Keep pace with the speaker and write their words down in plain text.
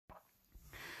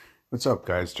What's up,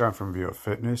 guys? John from VO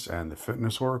Fitness and the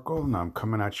Fitness Oracle, and I'm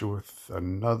coming at you with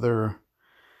another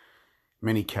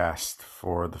mini cast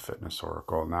for the Fitness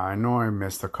Oracle. Now, I know I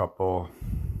missed a couple,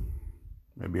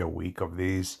 maybe a week of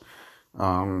these.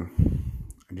 I'm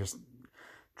just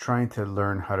trying to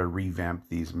learn how to revamp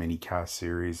these mini cast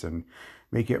series and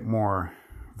make it more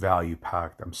value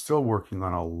packed. I'm still working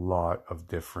on a lot of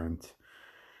different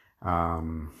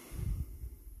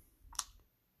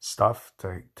stuff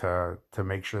to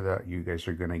make sure that you guys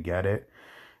are gonna get it.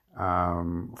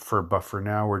 But for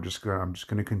now, I'm just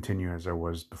gonna continue as I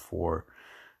was before.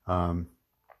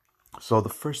 So the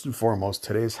first and foremost,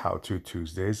 today's How To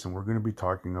Tuesdays, and we're gonna be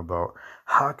talking about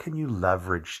how can you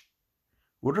leverage.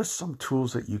 What are some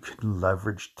tools that you can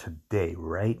leverage today,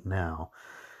 right now,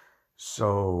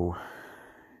 so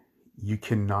you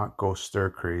cannot go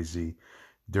stir crazy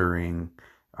during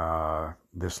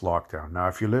this lockdown? Now,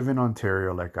 if you live in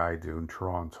Ontario like I do, in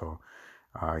Toronto,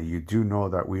 you do know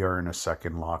that we are in a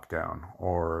second lockdown,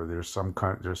 or there's a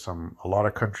lot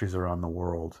of countries around the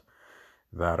world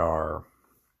that are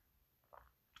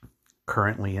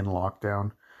currently in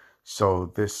lockdown.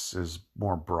 So this is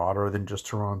more broader than just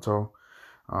Toronto.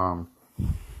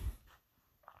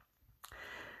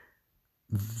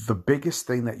 The biggest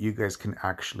thing that you guys can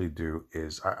actually do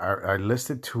is I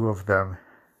listed two of them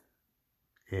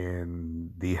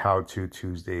in the How To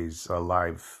Tuesdays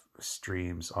live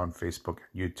streams on Facebook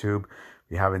and YouTube.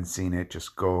 If you haven't seen it,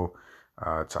 just go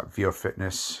to VO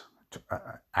Fitness,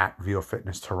 at VO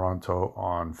Fitness Toronto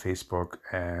on Facebook,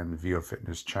 and VO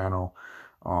Fitness channel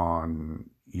on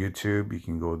YouTube. You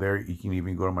can go there. You can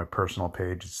even go to my personal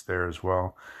page. It's there as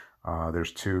well.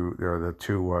 There's two. The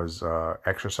two was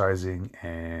exercising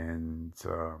and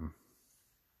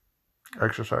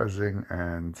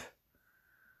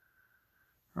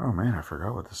oh man, I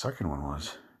forgot what the second one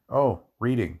was. Oh,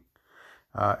 reading,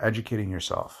 educating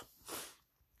yourself.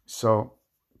 So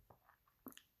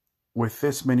with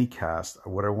this mini cast,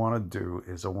 what I want to do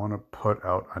is I want to put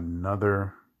out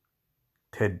another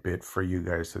tidbit for you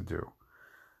guys to do.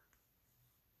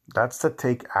 That's to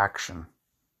take action.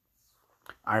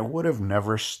 I would have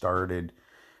never started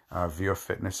VO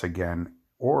Fitness again,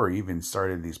 or even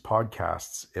started these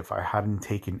podcasts, if I hadn't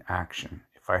taken action.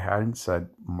 If I hadn't said,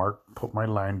 Mark, put my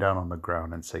line down on the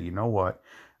ground and say, you know what?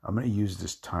 I'm going to use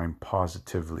this time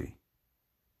positively,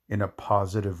 in a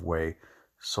positive way,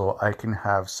 so I can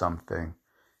have something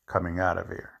coming out of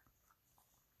here.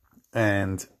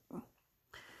 And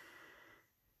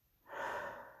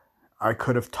I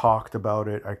could have talked about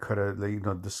it. I could have,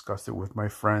 discussed it with my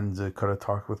friends. I could have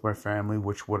talked with my family,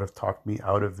 which would have talked me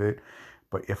out of it.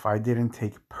 But if I didn't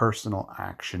take personal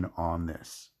action on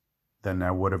this, then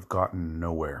I would have gotten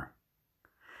nowhere.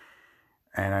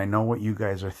 And I know what you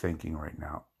guys are thinking right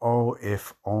now. Oh,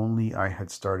 if only I had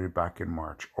started back in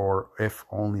March, or if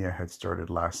only I had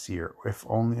started last year, if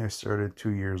only I started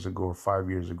 2 years ago, or 5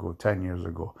 years ago, 10 years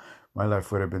ago, my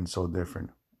life would have been so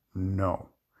different. No,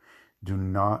 do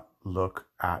not look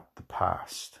at the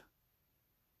past.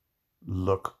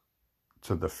 Look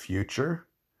to the future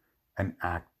and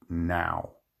act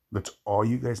now. That's all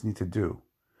you guys need to do.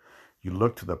 You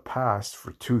look to the past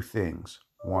for two things.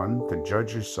 One, to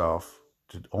judge yourself.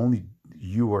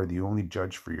 You are the only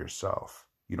judge for yourself.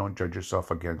 You don't judge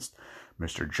yourself against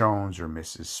Mr. Jones or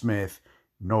Mrs. Smith.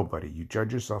 Nobody. You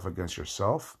judge yourself against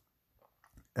yourself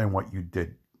and what you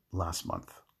did last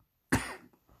month.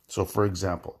 So, for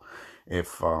example,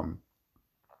 if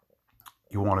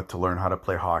you wanted to learn how to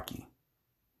play hockey,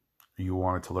 you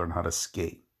wanted to learn how to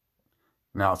skate.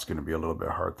 Now it's going to be a little bit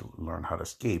hard to learn how to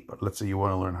skate, but let's say you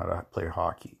want to learn how to play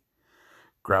hockey.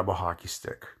 Grab a hockey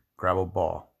stick, grab a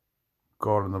ball,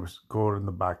 go out in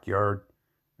the backyard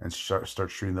and start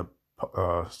shooting the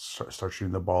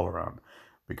ball around.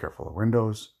 Be careful of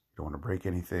windows. You don't want to break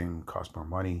anything. Cost more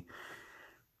money.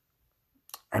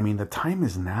 I mean, the time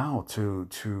is now to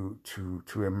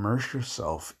immerse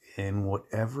yourself in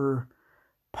whatever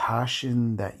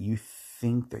passion that you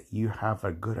think that you have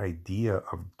a good idea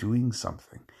of doing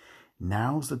something.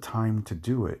 Now's the time to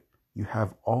do it. You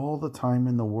have all the time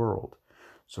in the world.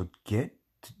 So get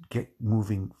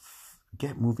moving.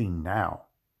 Get moving now.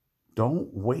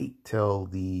 Don't wait till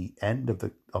the end of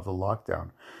the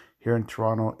lockdown. Here in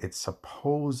Toronto, it's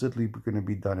supposedly going to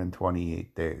be done in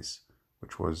 28 days,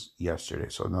 which was yesterday.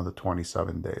 So another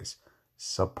 27 days.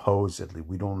 Supposedly.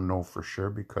 We don't know for sure,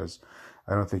 because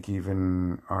I don't think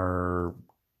even our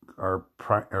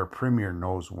premier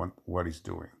knows what he's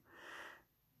doing.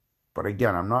 But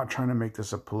again, I'm not trying to make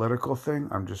this a political thing.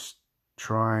 I'm just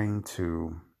trying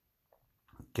to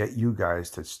get you guys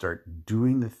to start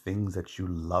doing the things that you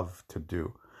love to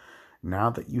do. Now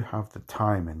that you have the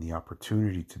time and the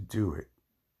opportunity to do it,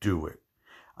 do it.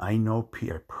 I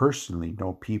personally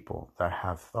know people that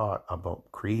have thought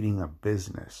about creating a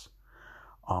business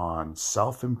on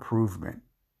self-improvement,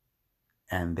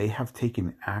 and they have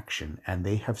taken action, and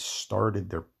they have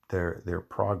started their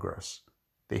progress.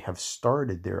 They have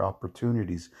started their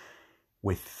opportunities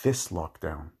with this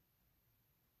lockdown.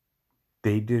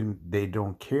 They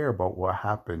don't care about what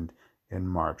happened in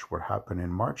March. What happened in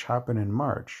March happened in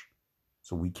March.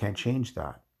 So we can't change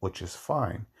that, which is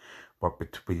fine. But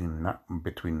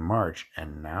between March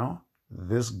and now,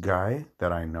 this guy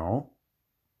that I know,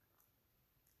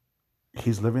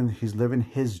 he's living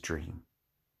his dream.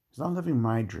 He's not living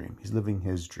my dream. He's living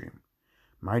his dream.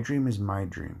 My dream is my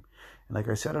dream. And like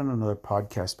I said on another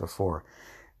podcast before,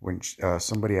 when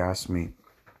somebody asked me,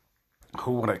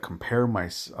 who would I compare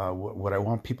what I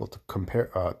want people to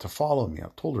compare, to follow me? I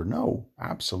told her, no,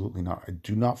 absolutely not.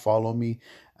 Do not follow me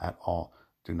at all.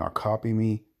 Do not copy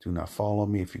me. Do not follow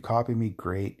me. If you copy me,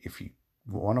 great. If you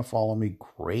want to follow me,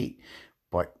 great.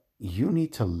 But you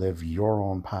need to live your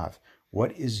own path.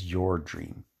 What is your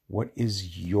dream? What is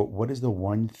the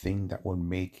one thing that would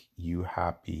make you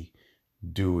happy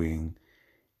doing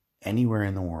anywhere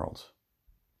in the world?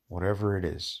 Whatever it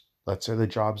is. Let's say the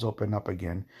jobs open up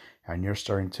again and you're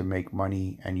starting to make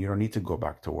money and you don't need to go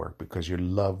back to work because you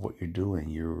love what you're doing.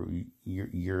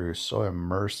 You're so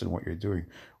immersed in what you're doing.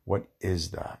 What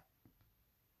is that?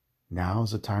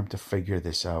 Now's the time to figure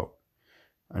this out.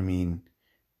 I mean,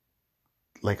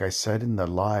 like I said in the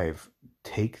live,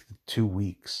 take 2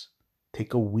 weeks.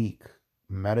 Take a week.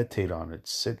 Meditate on it.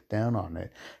 Sit down on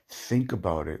it. Think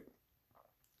about it.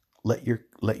 Let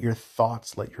your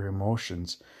thoughts, let your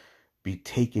emotions be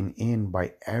taken in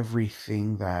by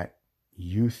everything that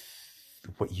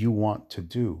what you want to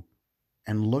do,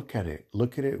 and look at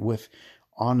it with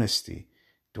honesty.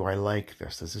 Do I like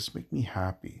this? Does this make me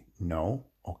happy? No?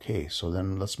 Okay, so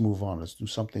then let's move on. Let's do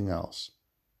something else.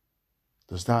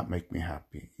 Does that make me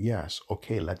happy? Yes.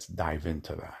 Okay, let's dive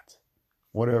into that.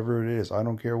 Whatever it is, I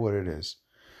don't care what it is.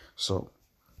 So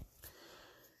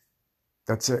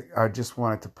that's it. I just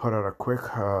wanted to put out a quick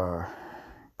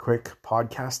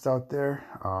podcast out there.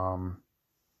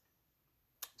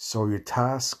 So your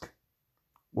task,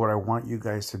 what I want you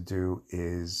guys to do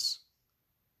is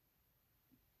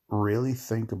really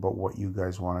think about what you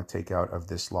guys want to take out of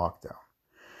this lockdown,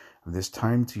 this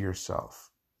time to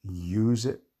yourself. Use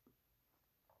it.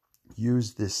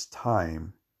 Use this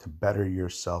time to better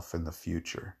yourself in the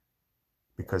future,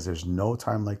 because there's no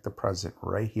time like the present,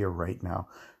 right here, right now,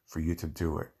 for you to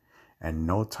do it. And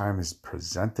no time has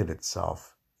presented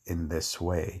itself in this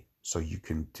way so you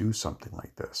can do something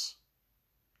like this.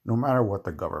 No matter what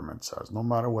the government says, no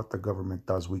matter what the government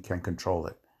does, we can't control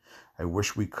it. I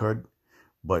wish we could,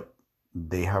 but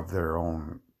they have their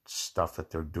own stuff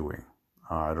that they're doing.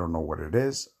 I don't know what it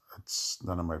is. It's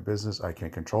none of my business. I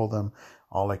can't control them.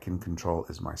 All I can control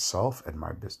is myself and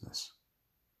my business.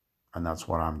 And that's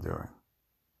what I'm doing.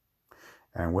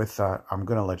 And with that, I'm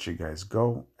going to let you guys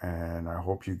go. And I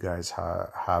hope you guys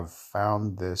have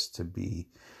found this to be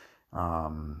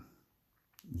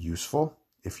useful.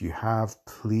 If you have,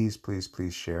 please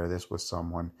share this with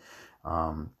someone.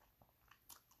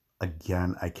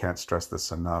 Again, I can't stress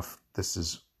this enough. This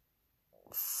is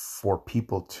for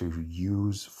people to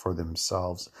use for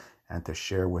themselves and to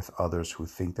share with others who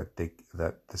think that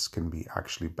this can be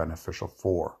actually beneficial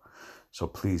for. So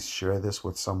please share this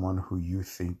with someone who you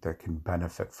think that can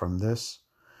benefit from this.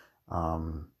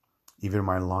 Even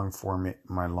my long form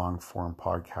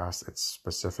podcast, it's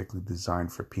specifically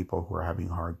designed for people who are having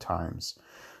hard times.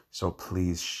 So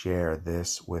please share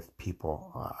this with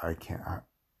people. I'm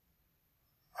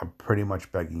pretty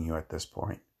much begging you at this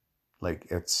point. Like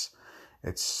it's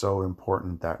so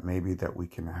important that maybe that we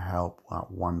can help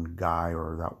that one guy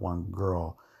or that one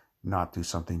girl not do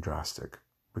something drastic,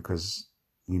 because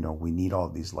we need all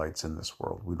these lights in this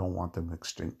world. We don't want them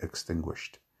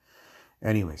extinguished.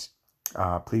 Anyways,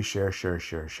 please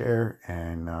share,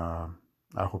 and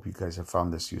I hope you guys have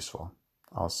found this useful.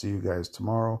 I'll see you guys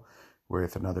tomorrow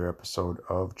with another episode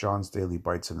of John's Daily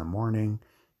Bites in the Morning,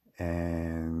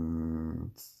 and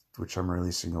which I'm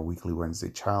releasing a weekly Wednesday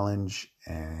challenge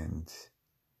and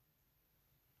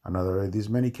another of these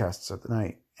mini casts at the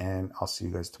night. And I'll see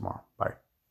you guys tomorrow. Bye.